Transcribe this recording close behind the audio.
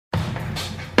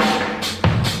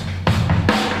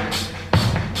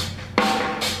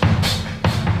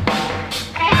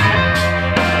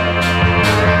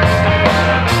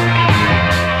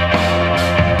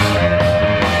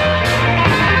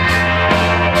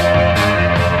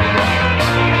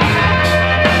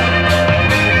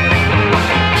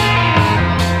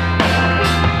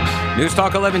News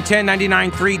Talk 1110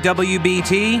 99.3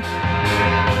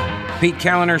 WBT. Pete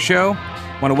Callender Show.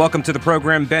 Want to welcome to the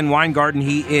program Ben Weingarten.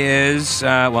 He is,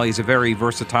 he's a very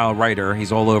versatile writer.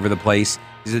 He's all over the place.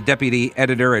 He's a deputy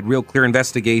editor at Real Clear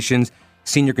Investigations,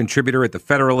 senior contributor at The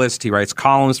Federalist. He writes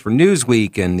columns for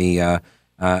Newsweek and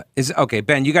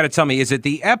Ben, you got to tell me, is it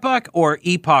the Epoch or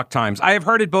Epoch Times? I have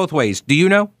heard it both ways. Do you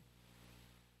know?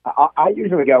 I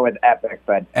usually go with Epic,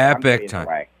 but Epic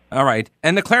Times. All right.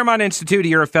 And the Claremont Institute,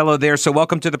 you're a fellow there, so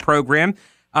welcome to the program.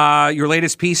 Your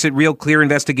latest piece at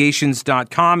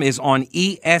realclearinvestigations.com is on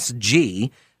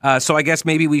ESG. So I guess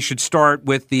maybe we should start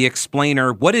with the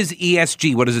explainer. What is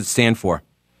ESG? What does it stand for?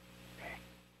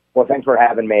 Well, thanks for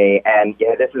having me. And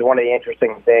this is one of the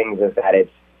interesting things is that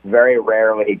it's very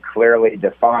rarely clearly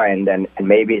defined, and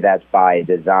maybe that's by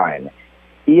design.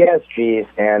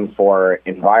 ESG stands for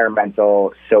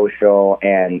environmental, social,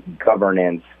 and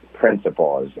governance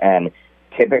principles. And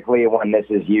typically when this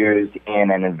is used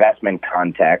in an investment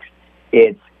context,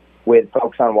 it's with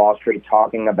folks on Wall Street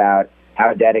talking about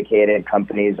how dedicated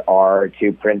companies are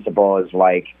to principles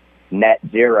like net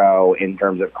zero in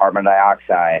terms of carbon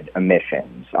dioxide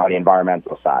emissions on the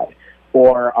environmental side,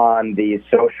 or on the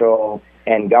social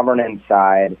and governance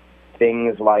side,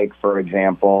 things like, for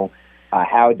example,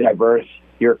 how diverse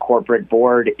your corporate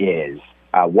board is.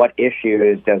 What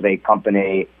issues does a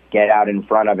company get out in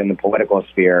front of in the political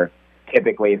sphere,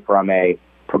 typically from a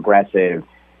progressive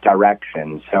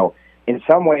direction? So in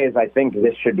some ways, I think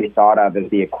this should be thought of as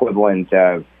the equivalent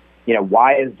of,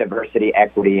 why is diversity,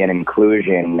 equity, and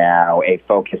inclusion now a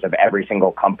focus of every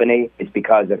single company? It's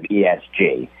because of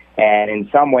ESG. And in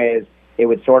some ways, it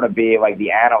would sort of be like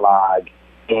the analog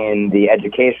in the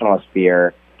educational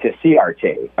sphere to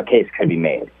CRT. A case could be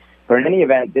made. But in any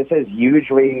event, this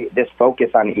focus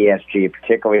on ESG,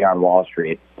 particularly on Wall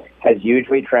Street, has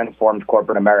hugely transformed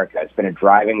corporate America. It's been a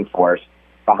driving force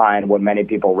behind what many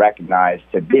people recognize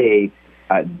to be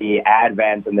the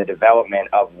advent and the development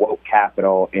of woke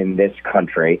capital in this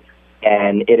country.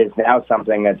 And it is now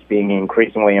something that's being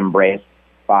increasingly embraced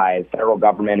by federal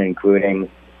government, including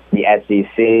the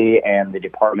SEC and the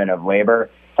Department of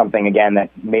Labor, something, again, that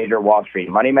major Wall Street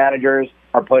money managers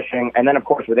are pushing. And then, of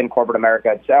course, within corporate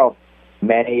America itself,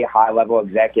 many high-level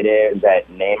executives at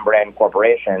name-brand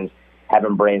corporations have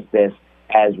embraced this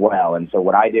as well. And so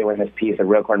what I do in this piece of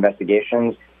Real Clear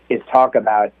Investigations is talk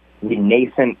about the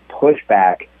nascent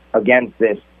pushback against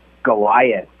this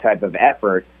Goliath type of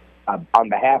effort on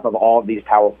behalf of all of these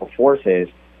powerful forces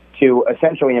to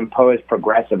essentially impose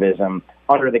progressivism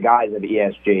under the guise of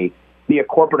ESG via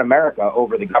corporate America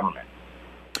over the government.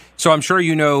 So I'm sure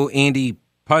you know Andy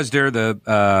Puzder,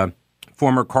 the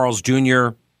former Carl's Jr.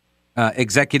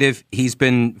 Executive. He's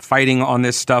been fighting on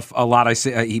this stuff a lot. I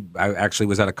actually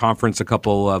was at a conference a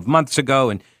couple of months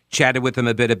ago and chatted with him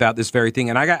a bit about this very thing.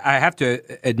 And I have to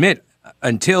admit,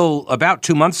 until about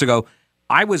 2 months ago,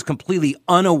 I was completely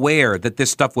unaware that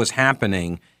this stuff was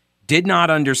happening. Did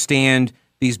not understand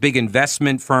these big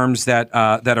investment firms that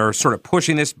are sort of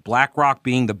pushing this. BlackRock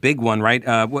being the big one, right?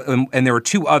 And there were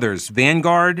two others,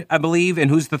 Vanguard, I believe, and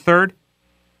who's the third?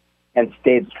 And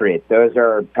State Street. Those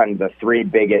are kind of the three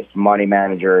biggest money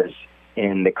managers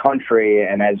in the country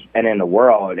and in the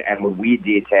world. And what we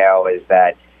detail is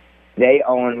that they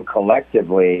own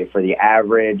collectively, for the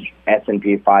average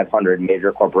S&P 500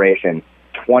 major corporation,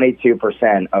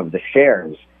 22% of the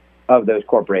shares of those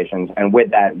corporations, and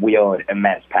with that wield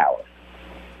immense power.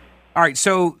 All right,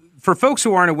 so for folks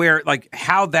who aren't aware, like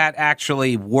how that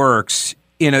actually works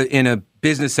in a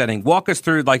business setting, walk us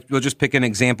through. Like, we'll just pick an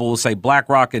example. We'll say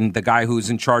BlackRock, and the guy who's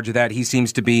in charge of that, he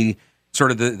seems to be sort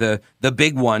of the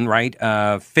big one, right?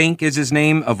 Fink is his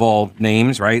name, of all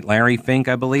names, right? Larry Fink,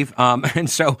 I believe. And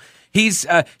so he's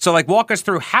walk us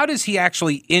through, how does he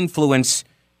actually influence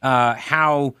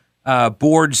how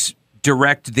boards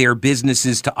direct their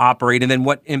businesses to operate, and then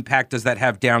what impact does that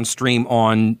have downstream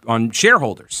on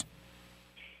shareholders?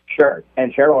 Sure.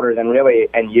 And shareholders, and really,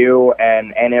 and you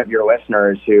and any of your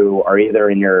listeners who are either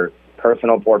in your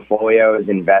personal portfolios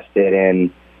invested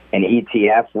in an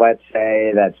ETF, let's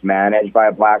say, that's managed by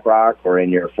a BlackRock, or in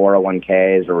your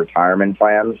 401ks or retirement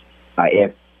plans,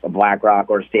 if a BlackRock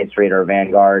or State Street or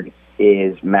Vanguard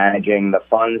is managing the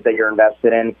funds that you're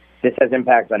invested in, this has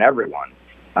impacts on everyone,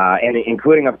 and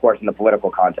including, of course, in the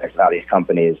political context of how these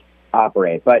companies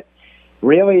operate. But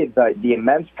really, the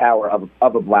immense power of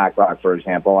a BlackRock, for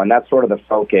example, and that's sort of the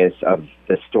focus of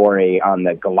the story on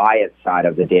the Goliath side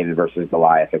of the David versus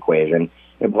Goliath equation.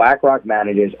 BlackRock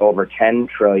manages over $10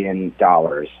 trillion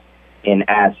in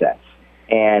assets.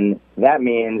 And that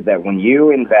means that when you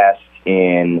invest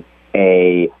in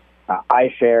a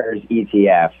iShares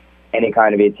ETF, any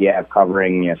kind of ETF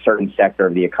covering a certain sector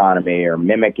of the economy or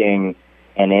mimicking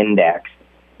an index,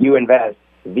 you invest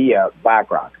via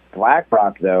BlackRock.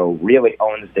 BlackRock, though, really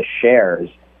owns the shares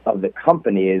of the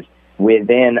companies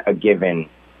within a given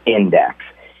index.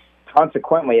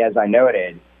 Consequently, as I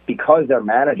noted, because they're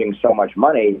managing so much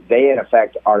money, they in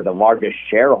effect are the largest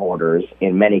shareholders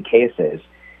in many cases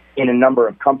in a number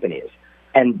of companies.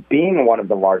 And being one of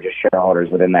the largest shareholders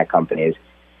within that companies,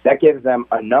 that gives them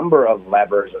a number of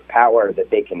levers of power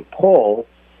that they can pull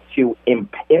to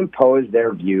impose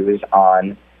their views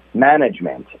on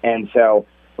management. And so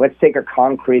let's take a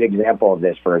concrete example of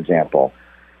this, for example.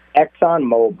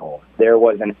 ExxonMobil, there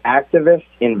was an activist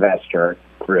investor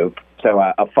group, so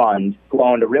a fund, who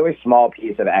owned a really small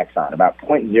piece of Exxon, about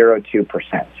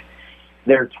 0.02%.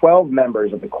 There are 12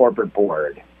 members of the corporate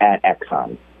board at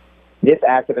Exxon. This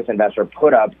activist investor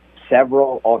put up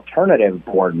several alternative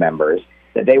board members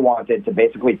that they wanted to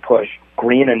basically push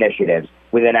green initiatives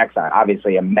within Exxon,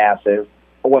 obviously a massive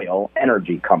oil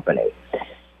energy company.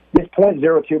 This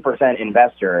 0.02%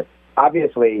 investor,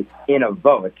 obviously in a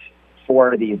vote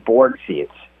for these board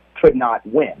seats, could not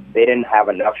win. They didn't have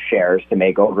enough shares to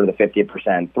make over the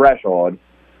 50% threshold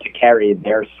to carry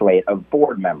their slate of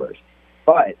board members.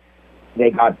 But they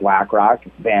got BlackRock,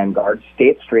 Vanguard,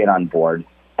 State Street on board,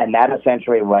 and that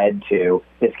essentially led to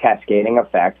this cascading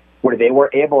effect where they were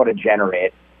able to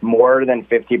generate more than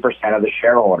 50% of the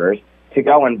shareholders to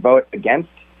go and vote against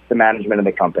the management of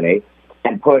the company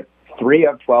and put 3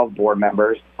 of 12 board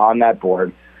members on that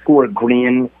board who were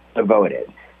green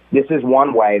devoted. This is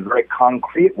one way, a very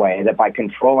concrete way, that by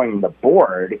controlling the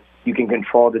board, you can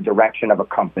control the direction of a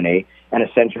company and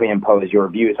essentially impose your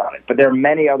views on it. But there are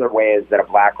many other ways that a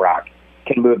BlackRock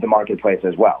can move the marketplace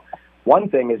as well. One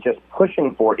thing is just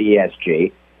pushing for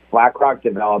ESG. BlackRock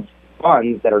develops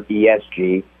funds that are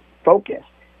ESG focused.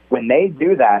 When they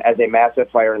do that as a massive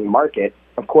player in the market,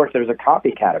 of course, there's a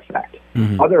copycat effect.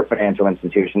 Other financial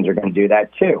institutions are going to do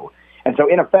that too. And so,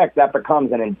 in effect, that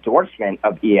becomes an endorsement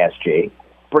of ESG,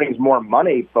 brings more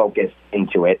money focused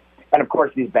into it. And, of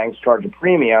course, these banks charge a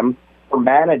premium for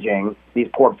managing these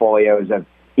portfolios of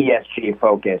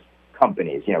ESG-focused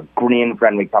companies,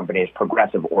 green-friendly companies,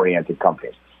 progressive-oriented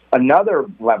companies. Another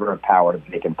lever of power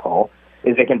that they can pull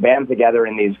is they can band together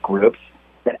in these groups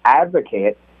that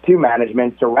advocate to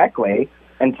management directly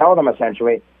and tell them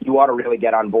essentially, you ought to really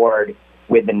get on board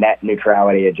with the net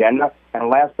neutrality agenda. And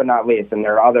last but not least, and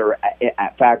there are other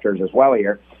factors as well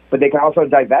here, but they can also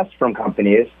divest from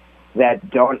companies that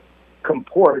don't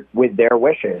comport with their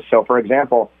wishes. So, for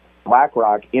example,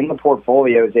 BlackRock, in the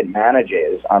portfolios it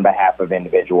manages on behalf of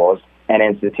individuals and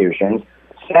institutions,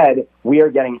 said, we are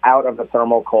getting out of the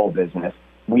thermal coal business.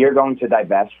 We are going to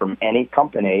divest from any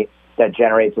company that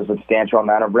generates a substantial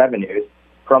amount of revenues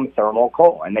from thermal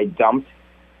coal. And they dumped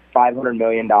 $500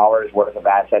 million worth of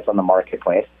assets on the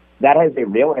marketplace. That has a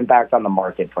real impact on the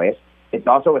marketplace. It's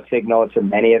also a signal to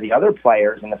many of the other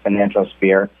players in the financial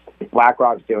sphere. If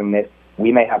BlackRock's doing this,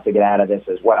 we may have to get out of this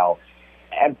as well.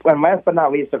 And last but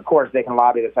not least, of course, they can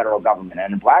lobby the federal government.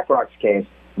 And in BlackRock's case,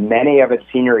 many of its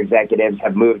senior executives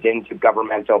have moved into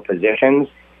governmental positions,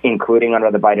 including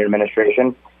under the Biden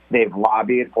administration. They've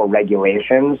lobbied for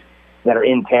regulations that are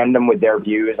in tandem with their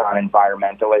views on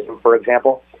environmentalism, for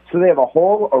example. So they have a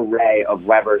whole array of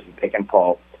levers that they can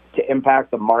pull to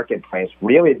impact the marketplace,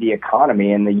 really the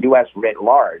economy and the U.S. writ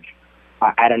large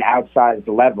at an outsized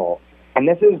level. And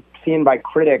this is seen by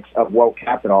critics of woke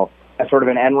capital as sort of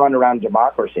an end run around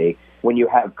democracy when you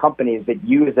have companies that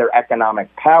use their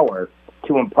economic power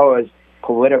to impose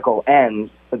political ends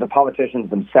that the politicians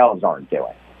themselves aren't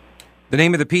doing. The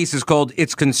name of the piece is called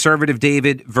It's Conservative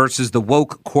David versus the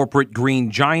Woke Corporate Green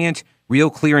Giant,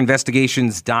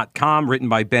 RealClearInvestigations.com, written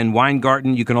by Ben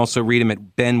Weingarten. You can also read him at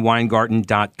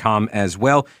benweingarten.com as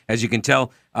well. As you can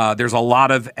tell, there's a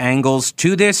lot of angles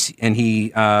to this, and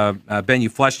Ben, you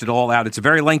fleshed it all out. It's a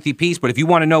very lengthy piece, but if you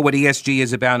want to know what ESG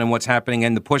is about and what's happening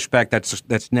and the pushback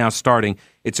that's now starting,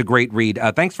 it's a great read.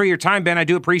 Thanks for your time, Ben. I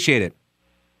do appreciate it.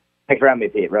 Thanks for having me,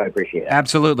 Pete. Really appreciate it.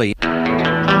 Absolutely.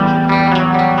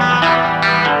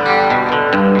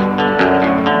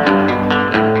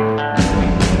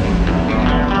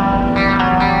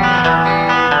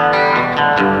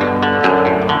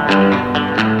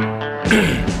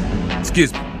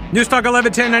 Excuse me. News Talk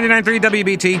 1110 99.3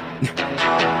 WBT.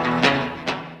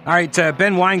 All right,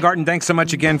 Ben Weingarten, thanks so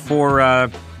much again for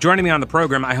joining me on the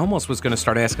program. I almost was going to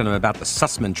start asking him about the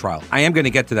Sussman trial. I am going to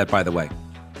get to that, by the way.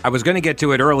 I was going to get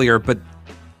to it earlier, but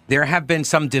there have been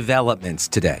some developments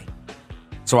today.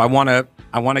 So I want to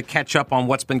catch up on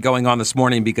what's been going on this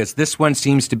morning, because this one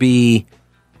seems to be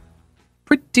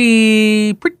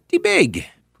pretty big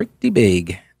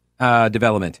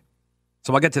development.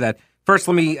 So I'll get to that. First,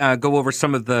 let me go over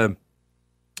some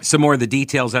more of the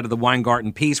details out of the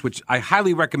Weingarten piece, which I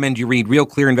highly recommend you read,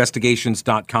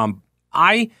 realclearinvestigations.com.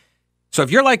 So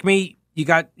if you're like me, you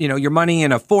got, your money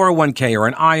in a 401k or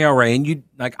an IRA, and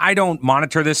I don't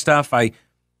monitor this stuff. I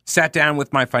sat down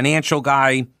with my financial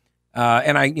guy,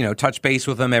 and I, touch base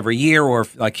with him every year, or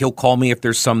he'll call me if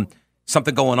there's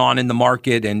something going on in the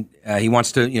market and he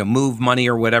wants to, move money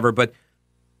or whatever. But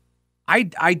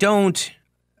I'm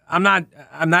not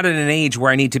at an age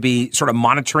where I need to be sort of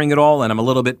monitoring it all, and I'm a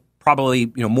little bit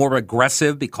probably, more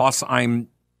aggressive because I'm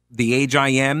the age I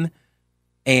am.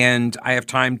 And I have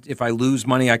time. If I lose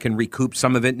money, I can recoup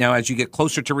some of it. Now, as you get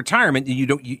closer to retirement, you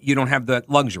don't have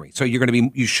that luxury. So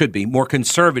you should be more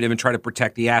conservative and try to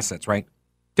protect the assets, right?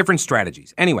 Different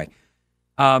strategies. Anyway,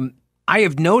 I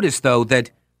have noticed though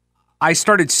that I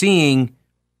started seeing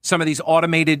some of these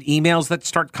automated emails that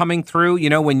start coming through.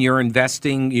 When you're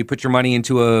investing, you put your money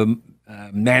into a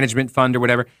management fund or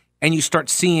whatever, and you start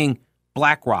seeing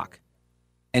BlackRock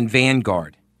and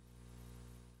Vanguard.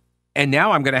 And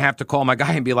now I'm going to have to call my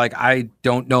guy and be like, I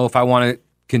don't know if I want to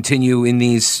continue in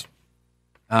these,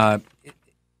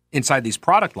 inside these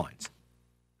product lines.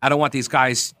 I don't want these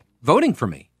guys voting for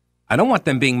me. I don't want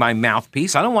them being my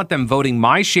mouthpiece. I don't want them voting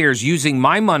my shares, using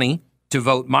my money to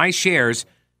vote my shares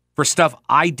for stuff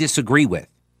I disagree with.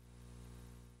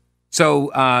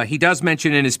 So he does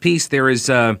mention in his piece there is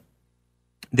now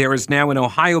an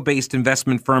Ohio-based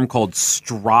investment firm called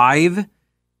Strive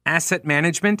Asset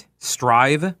Management,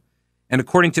 Strive. And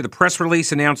according to the press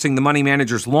release announcing the money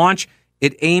manager's launch,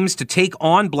 it aims to take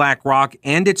on BlackRock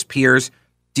and its peers,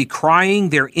 decrying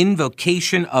their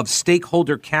invocation of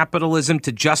stakeholder capitalism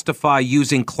to justify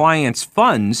using clients'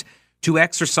 funds to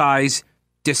exercise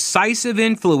decisive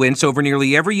influence over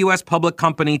nearly every U.S. public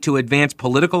company to advance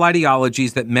political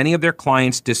ideologies that many of their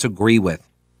clients disagree with.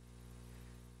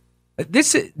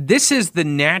 This is the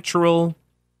natural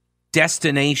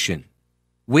destination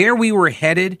where we were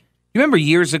headed. You remember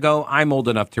years ago, I'm old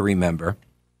enough to remember,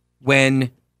 when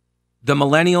the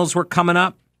millennials were coming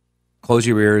up. Close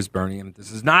your ears, Bernie. This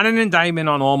is not an indictment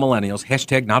on all millennials.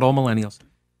 Hashtag not all millennials.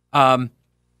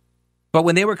 But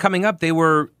when they were coming up, they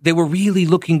were really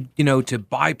looking, to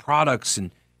buy products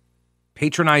and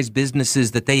patronize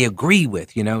businesses that they agree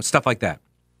with, stuff like that.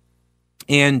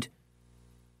 And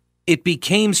it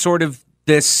became sort of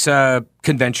this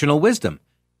conventional wisdom.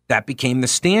 That became the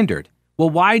standard. Well,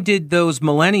 why did those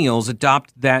millennials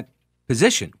adopt that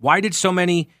position? Why did so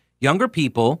many younger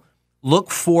people look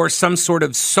for some sort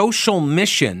of social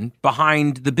mission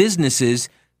behind the businesses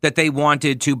that they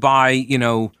wanted to buy,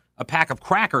 a pack of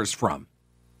crackers from?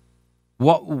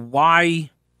 Why?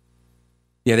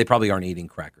 Yeah, they probably aren't eating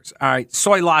crackers. All right,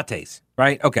 soy lattes,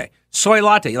 right? Okay, soy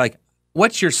latte.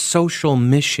 What's your social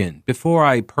mission before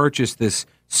I purchase this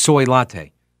soy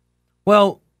latte?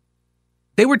 Well,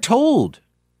 they were told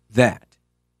that.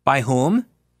 By whom?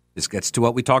 This gets to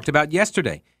what we talked about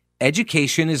yesterday.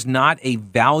 Education is not a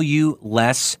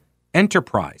valueless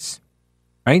enterprise,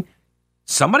 right?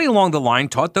 Somebody along the line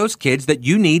taught those kids that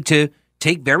you need to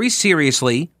take very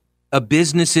seriously a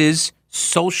business's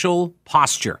social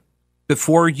posture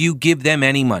before you give them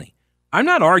any money. I'm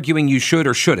not arguing you should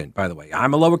or shouldn't, by the way.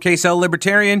 I'm a lowercase L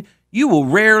libertarian. You will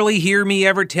rarely hear me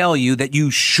ever tell you that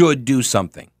you should do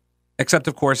something, except,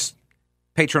 of course,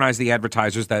 patronize the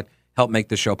advertisers that help make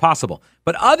the show possible.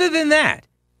 But other than that,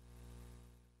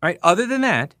 right? Other than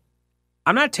that,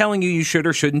 I'm not telling you should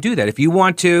or shouldn't do that. If you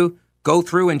want to go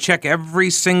through and check every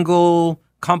single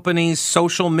company's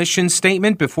social mission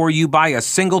statement before you buy a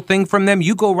single thing from them,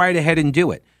 you go right ahead and do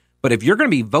it. But if you're going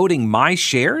to be voting my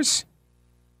shares,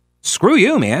 screw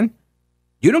you, man.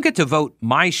 You don't get to vote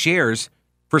my shares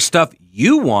for stuff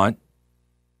you want.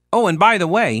 Oh, and by the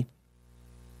way,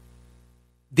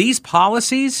 these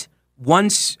policies,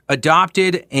 once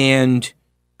adopted and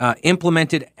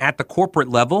implemented at the corporate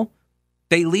level,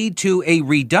 they lead to a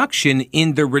reduction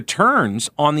in the returns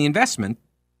on the investment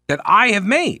that I have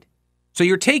made. So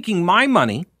you're taking my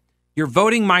money, you're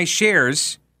voting my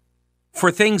shares for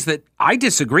things that I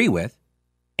disagree with,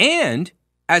 and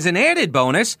as an added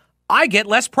bonus, I get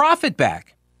less profit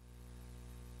back.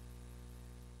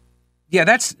 Yeah,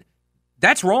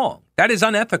 that's wrong. That is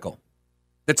unethical.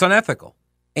 That's unethical.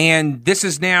 And this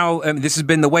is now, this has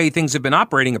been the way things have been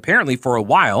operating apparently for a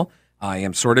while. I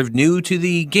am sort of new to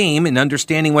the game and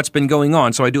understanding what's been going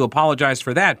on, so I do apologize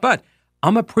for that. But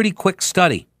I'm a pretty quick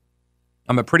study.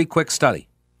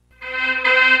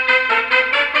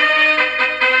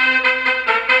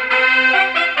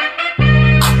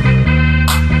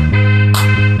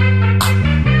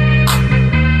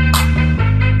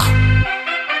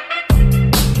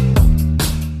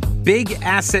 Big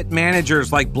asset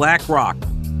managers like BlackRock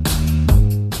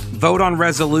vote on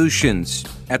resolutions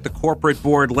at the corporate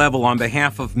board level on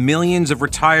behalf of millions of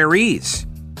retirees,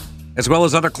 as well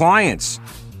as other clients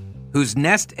whose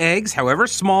nest eggs, however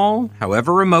small,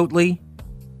 however remotely,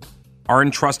 are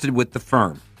entrusted with the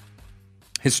firm.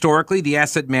 Historically, the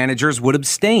asset managers would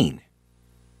abstain.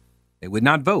 They would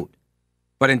not vote.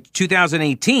 But in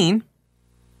 2018,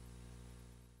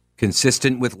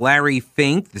 consistent with Larry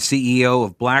Fink, the CEO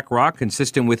of BlackRock,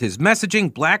 consistent with his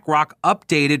messaging, BlackRock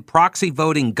updated proxy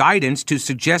voting guidance to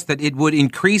suggest that it would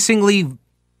increasingly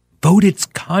vote its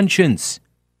conscience.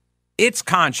 Its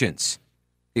conscience.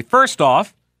 First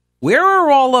off, where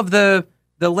are all of the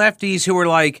lefties who are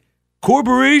like,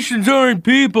 corporations aren't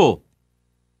people?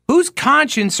 Whose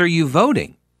conscience are you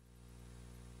voting?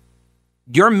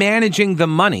 You're managing the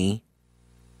money.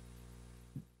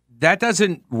 That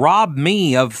doesn't rob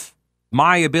me of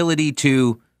my ability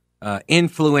to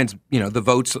influence, the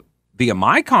votes via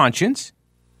my conscience.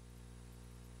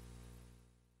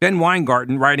 Ben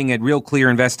Weingarten, writing at Real Clear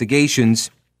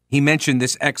Investigations, he mentioned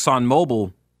this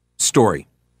ExxonMobil story.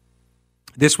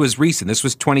 This was recent. This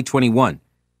was 2021.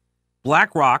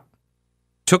 BlackRock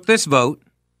took this vote.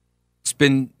 It's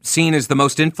been seen as the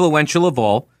most influential of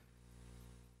all.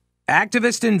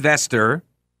 Activist investor,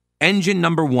 Engine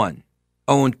Number One,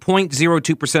 owned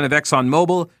 0.02% of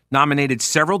ExxonMobil, nominated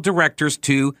several directors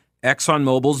to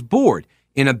ExxonMobil's board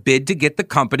in a bid to get the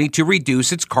company to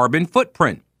reduce its carbon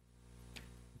footprint.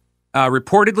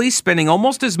 Reportedly spending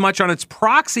almost as much on its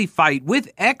proxy fight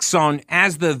with Exxon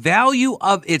as the value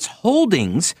of its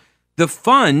holdings, the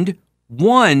fund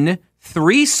won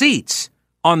 3 seats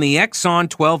on the Exxon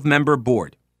 12-member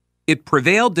board. It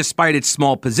prevailed despite its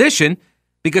small position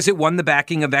because it won the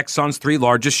backing of Exxon's 3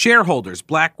 largest shareholders,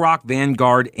 BlackRock,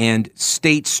 Vanguard, and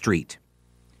State Street.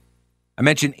 I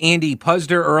mentioned Andy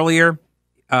Puzder earlier,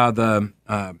 the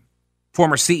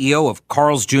former CEO of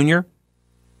Carl's Jr.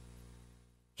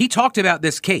 He talked about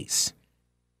this case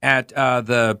at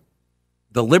the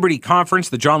Liberty Conference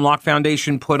the John Locke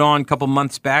Foundation put on a couple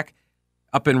months back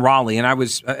up in Raleigh, and I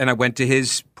went to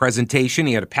his presentation.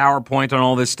 He had a PowerPoint on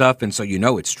all this stuff, and so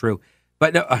it's true.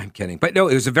 But no, I'm kidding. But no,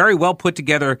 it was a very well put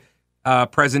together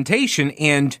presentation,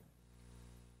 and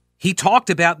he talked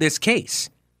about this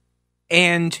case.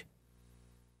 And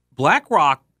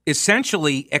BlackRock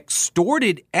essentially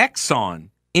extorted Exxon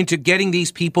into getting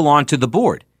these people onto the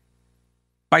board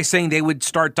by saying they would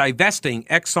start divesting.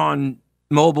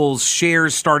 ExxonMobil's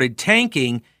shares started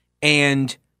tanking,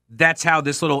 and that's how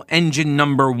this little Engine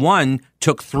Number One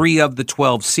took 3 of the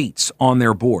 12 seats on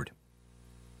their board.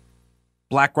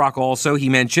 BlackRock also, he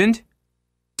mentioned,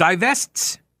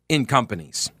 divests in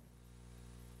companies.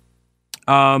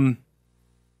 What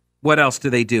else do?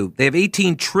 They have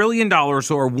 $18 trillion, or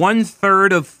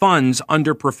 1/3 of funds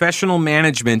under professional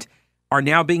management, are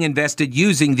now being invested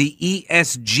using the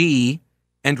ESG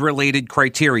and related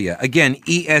criteria. Again,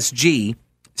 ESG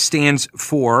stands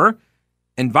for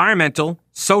environmental,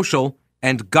 social,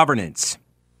 and governance.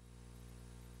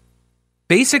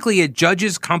 Basically, it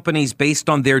judges companies based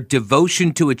on their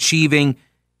devotion to achieving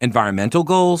environmental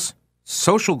goals,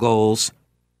 social goals,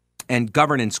 and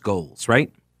governance goals, right?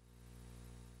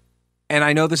 And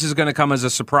I know this is going to come as a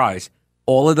surprise.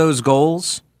 All of those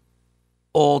goals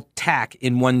all tack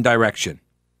in one direction,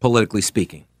 politically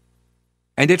speaking.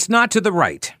 And it's not to the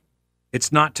right.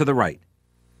 It's not to the right.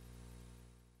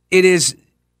 It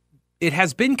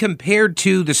has been compared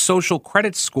to the social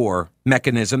credit score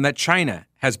mechanism that China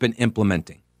has been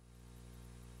implementing.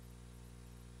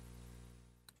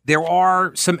 There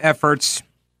are some efforts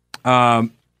to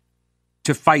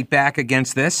fight back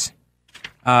against this.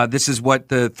 This is what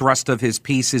the thrust of his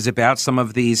piece is about. Some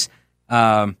of these,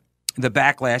 the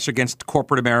backlash against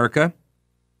corporate America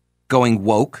going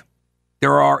woke.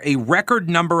 There are a record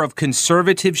number of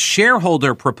conservative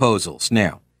shareholder proposals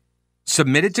now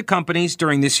submitted to companies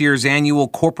during this year's annual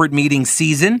corporate meeting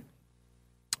season.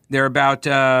 There are about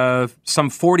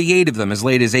some 48 of them as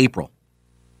late as April.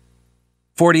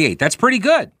 48. That's pretty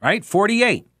good, right?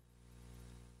 48.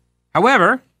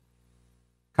 However,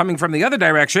 coming from the other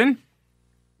direction,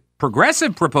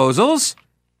 progressive proposals,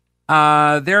 there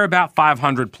are about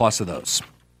 500 plus of those.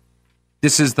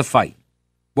 This is the fight.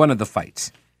 One of the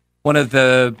fights. One of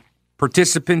the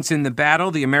participants in the battle,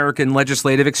 the American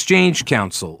Legislative Exchange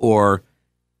Council, or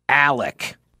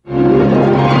ALEC.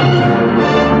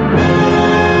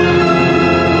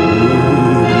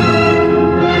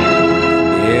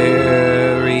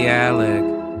 Scary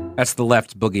ALEC. That's the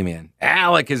left's boogeyman.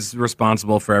 ALEC is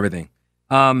responsible for everything.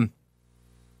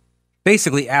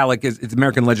 Basically, ALEC is the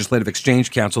American Legislative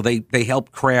Exchange Council. They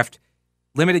help craft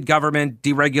limited government,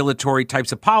 deregulatory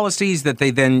types of policies that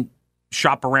they then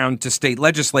shop around to state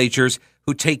legislatures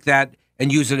who take that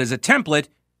and use it as a template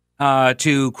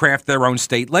to craft their own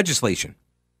state legislation.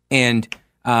 And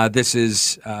this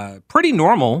is pretty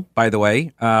normal, by the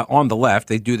way, on the left.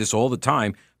 They do this all the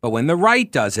time. But when the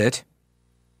right does it,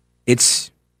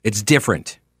 it's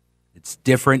different. It's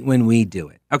different when we do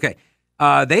it. Okay.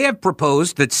 They have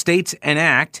proposed that states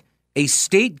enact a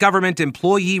state government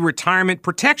employee retirement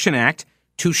protection act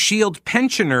to shield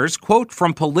pensioners, quote,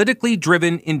 from politically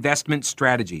driven investment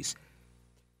strategies.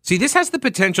 See, this has the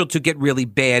potential to get really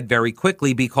bad very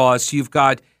quickly because you've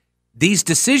got these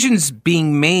decisions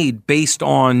being made based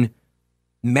on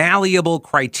malleable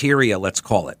criteria, let's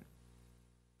call it.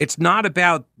 It's not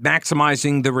about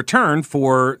maximizing the return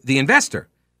for the investor.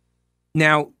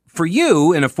 Now, for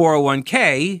you in a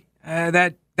 401k,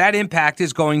 that impact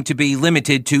is going to be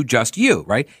limited to just you,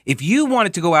 right? If you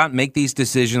wanted to go out and make these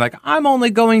decisions, like I'm only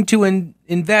going to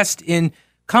invest in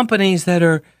companies that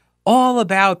are all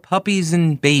about puppies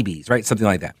and babies, right? Something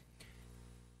like that.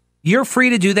 You're free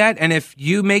to do that. And if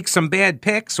you make some bad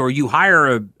picks or you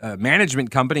hire a management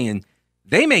company and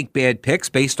they make bad picks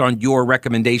based on your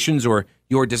recommendations or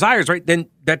your desires, right? Then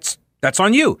that's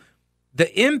on you.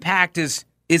 The impact is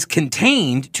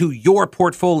contained to your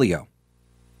portfolio.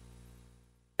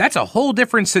 That's a whole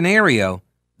different scenario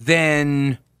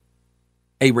than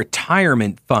a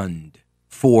retirement fund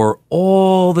for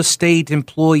all the state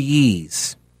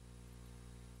employees.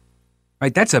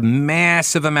 Right? That's a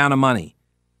massive amount of money.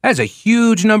 That is a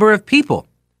huge number of people,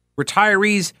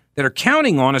 retirees that are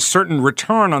counting on a certain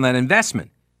return on that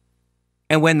investment.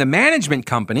 And when the management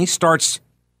company starts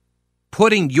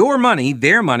putting your money,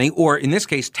 their money, or in this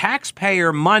case,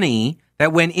 taxpayer money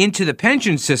that went into the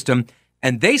pension system,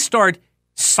 and they start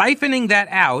siphoning that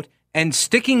out and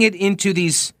sticking it into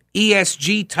these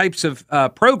ESG types of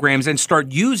programs and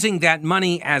start using that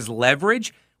money as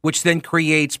leverage, which then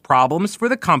creates problems for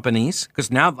the companies. Because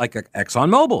now, like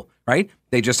ExxonMobil, right?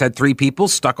 They just had 3 people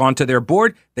stuck onto their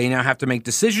board. They now have to make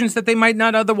decisions that they might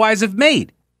not otherwise have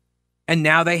made. And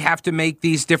now they have to make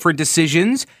these different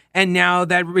decisions. And now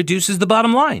that reduces the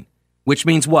bottom line, which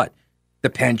means what? The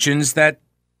pensions that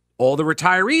all the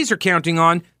retirees are counting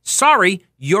on, sorry,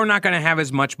 you're not going to have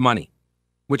as much money,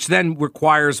 which then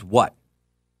requires what?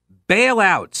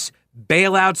 Bailouts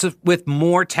with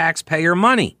more taxpayer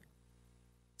money.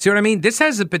 See what I mean? This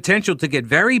has the potential to get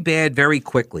very bad very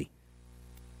quickly.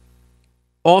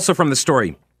 Also from the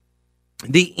story,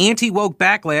 the anti-woke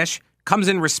backlash comes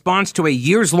in response to a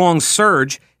years-long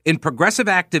surge in progressive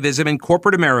activism in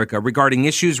corporate America regarding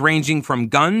issues ranging from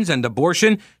guns and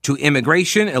abortion to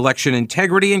immigration, election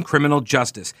integrity, and criminal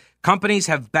justice. Companies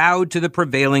have bowed to the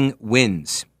prevailing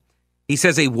winds. He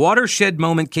says a watershed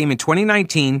moment came in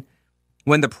 2019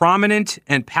 when the prominent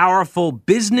and powerful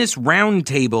Business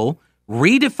Roundtable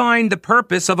redefined the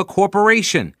purpose of a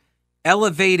corporation,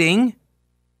 elevating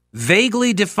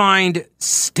vaguely defined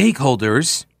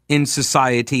stakeholders in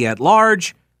society at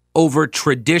large over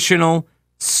traditional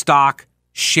stock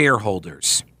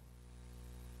shareholders.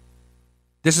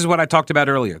 This is what I talked about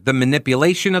earlier, the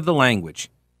manipulation of the language,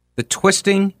 the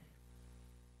twisting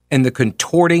and the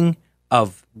contorting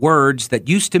of words that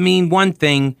used to mean one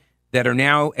thing that are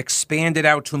now expanded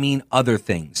out to mean other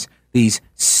things. These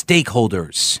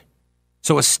stakeholders.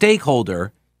 So a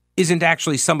stakeholder isn't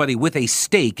actually somebody with a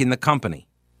stake in the company.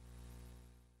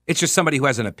 It's just somebody who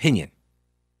has an opinion.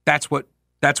 That's what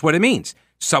it means.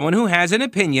 Someone who has an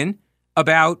opinion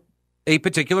about a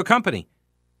particular company.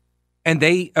 And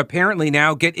they apparently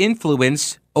now get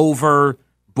influence over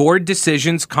board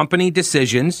decisions, company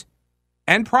decisions,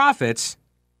 and profits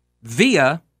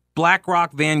via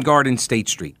BlackRock, Vanguard, and State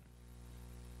Street.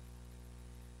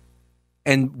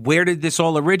 And where did this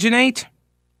all originate?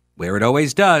 Where it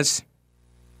always does.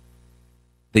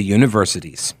 The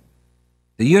universities.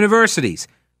 The universities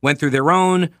went through their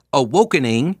own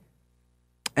awakening,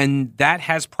 and that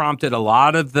has prompted a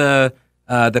lot of the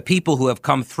people who have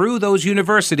come through those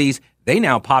universities. They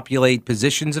now populate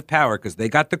positions of power because they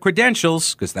got the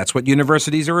credentials, because that's what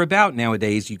universities are about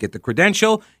nowadays. You get the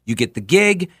credential, you get the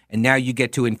gig, and now you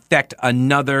get to infect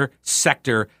another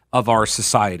sector of our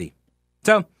society.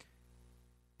 So,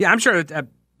 yeah, I'm sure. What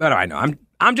do I know?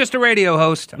 I'm just a radio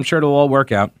host. I'm sure it'll all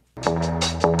work out.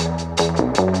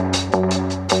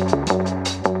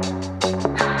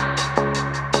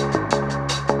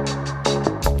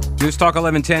 News Talk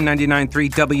 1110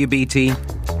 99.3 WBT.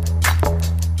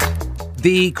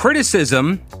 The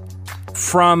criticism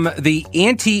from the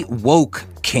anti-woke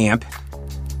camp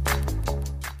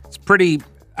is pretty,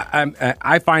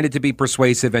 I find it to be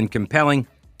persuasive and compelling.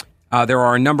 There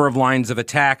are a number of lines of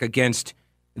attack against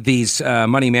these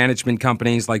money management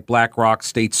companies like BlackRock,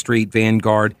 State Street,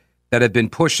 Vanguard, that have been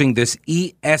pushing this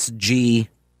ESG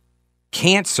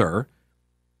cancer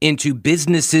into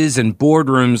businesses and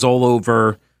boardrooms all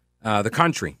over the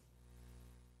country,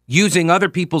 using other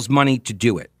people's money to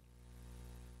do it.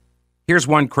 Here's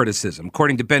one criticism.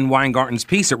 According to Ben Weingarten's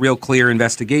piece at Real Clear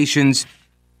Investigations,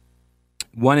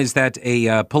 one is that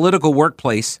a political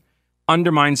workplace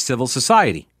undermines civil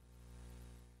society.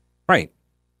 Right.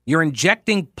 You're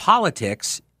injecting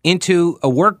politics into a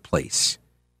workplace.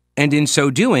 And in so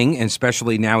doing, and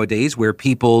especially nowadays where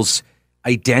people's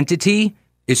identity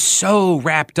is so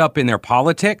wrapped up in their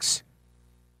politics,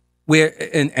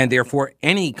 and therefore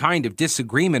any kind of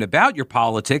disagreement about your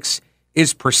politics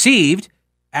is perceived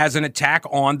as an attack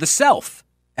on the self,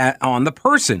 on the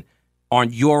person,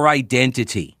 on your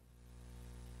identity.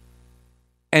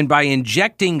 And by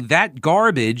injecting that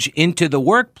garbage into the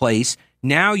workplace,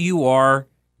 now you are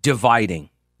dividing.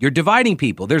 You're dividing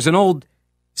people. There's an old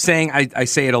saying, I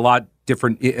say it a lot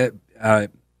different,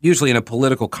 usually in a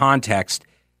political context.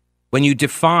 When you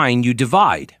define, you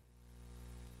divide.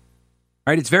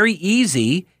 Right? It's very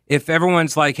easy if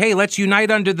everyone's like, hey, let's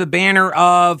unite under the banner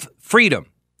of freedom.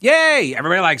 Yay!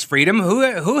 Everybody likes freedom.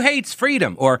 Who hates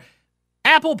freedom? Or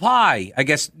apple pie. I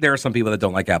guess there are some people that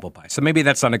don't like apple pie, so maybe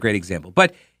that's not a great example.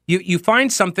 But you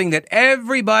find something that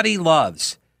everybody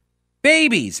loves.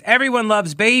 Babies. Everyone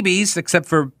loves babies, except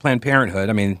for Planned Parenthood.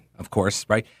 I mean, of course,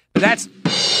 right? But that's...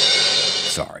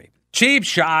 Sorry. Cheap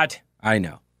shot. I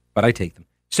know, but I take them.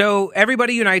 So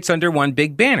everybody unites under one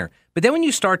big banner. But then when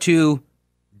you start to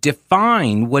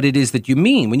define what it is that you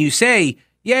mean, when you say,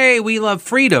 yay, we love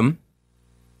freedom...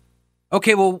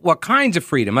 Okay, well, what kinds of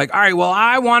freedom? Like, all right, well,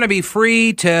 I want to be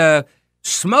free to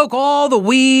smoke all the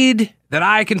weed that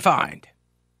I can find.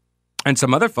 And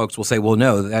some other folks will say, well,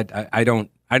 no, that I don't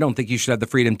think you should have the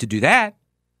freedom to do that,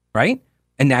 right?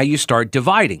 And now you start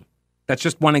dividing. That's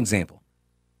just one example.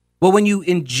 Well, when you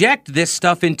inject this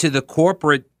stuff into the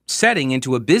corporate setting,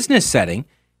 into a business setting,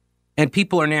 and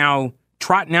people are now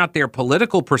trotting out their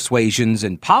political persuasions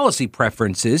and policy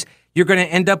preferences, you're going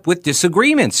to end up with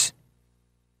disagreements.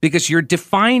 Because you're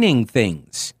defining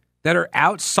things that are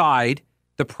outside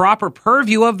the proper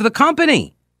purview of the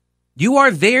company. You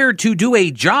are there to do a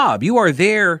job. You are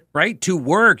there, right, to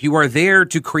work. You are there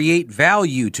to create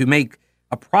value, to make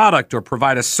a product or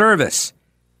provide a service.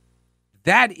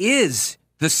 That is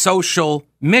the social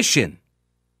mission.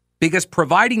 Because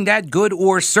providing that good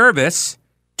or service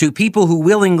to people who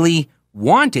willingly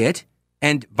want it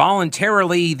and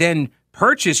voluntarily then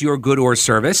purchase your good or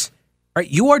service, right,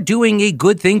 you are doing a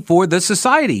good thing for the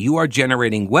society. You are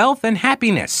generating wealth and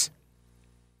happiness.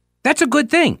 That's a good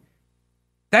thing.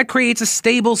 That creates a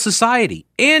stable society,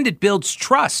 and it builds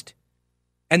trust.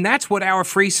 And that's what our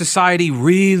free society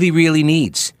really, really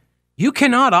needs. You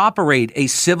cannot operate a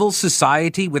civil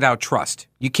society without trust.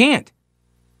 You can't.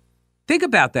 Think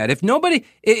about that.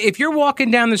 If you're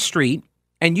walking down the street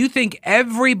and you think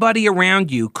everybody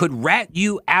around you could rat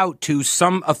you out to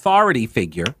some authority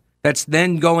figure that's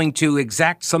then going to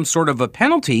exact some sort of a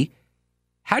penalty,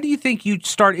 how do you think you'd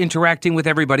start interacting with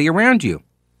everybody around you?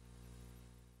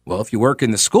 Well, if you work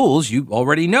in the schools, you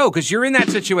already know because you're in that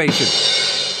situation.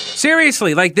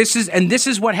 Seriously, like this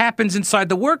is what happens inside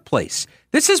the workplace.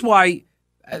 This is why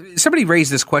somebody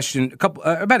raised this question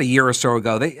about a year or so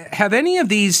ago. They have any of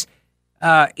these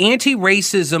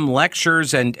anti-racism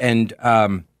lectures and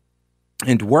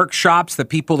workshops that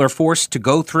people are forced to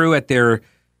go through at their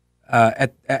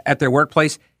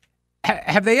workplace.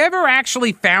 Have they ever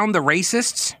actually found the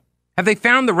racists? Have they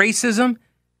found the racism?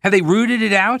 Have they rooted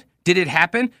it out? Did it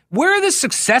happen? Where are the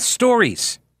success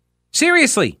stories?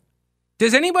 Seriously,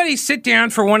 does anybody sit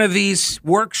down for one of these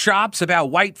workshops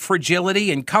about white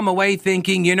fragility and come away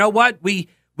thinking, you know what? We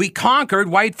conquered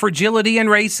white fragility and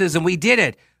racism. We did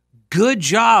it. Good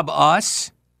job,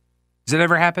 us. Does it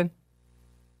ever happen?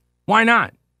 Why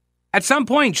not? At some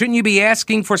point, shouldn't you be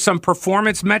asking for some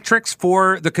performance metrics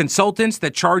for the consultants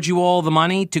that charge you all the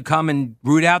money to come and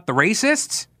root out the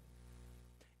racists?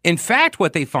 In fact,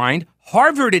 what they find,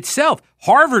 Harvard itself,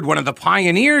 one of the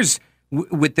pioneers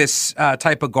with this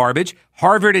type of garbage,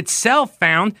 Harvard itself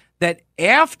found that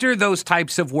after those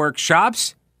types of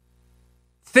workshops,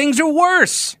 things are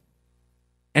worse.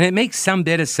 And it makes some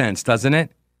bit of sense, doesn't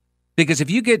it? Because if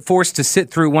you get forced to sit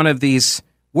through one of these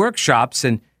workshops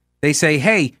and they say,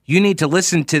 hey, you need to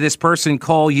listen to this person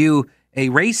call you a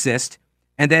racist.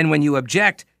 And then when you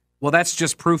object, well, that's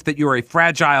just proof that you're a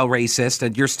fragile racist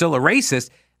and you're still a racist.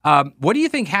 What do you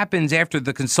think happens after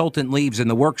the consultant leaves and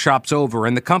the workshop's over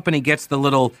and the company gets the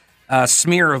little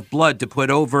smear of blood to put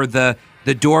over the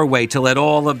the doorway to let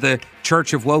all of the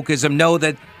Church of Wokeism know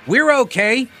that we're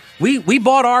okay. We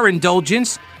bought our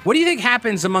indulgence. What do you think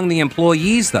happens among the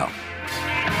employees, though?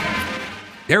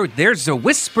 There's a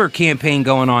whisper campaign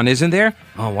going on, isn't there?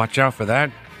 Oh, watch out for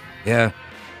that. Yeah.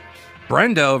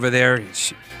 Brenda over there,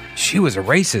 she was a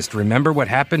racist. Remember what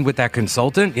happened with that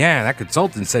consultant? Yeah, that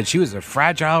consultant said she was a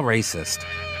fragile racist.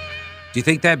 Do you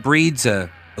think that breeds a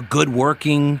good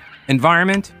working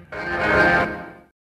environment?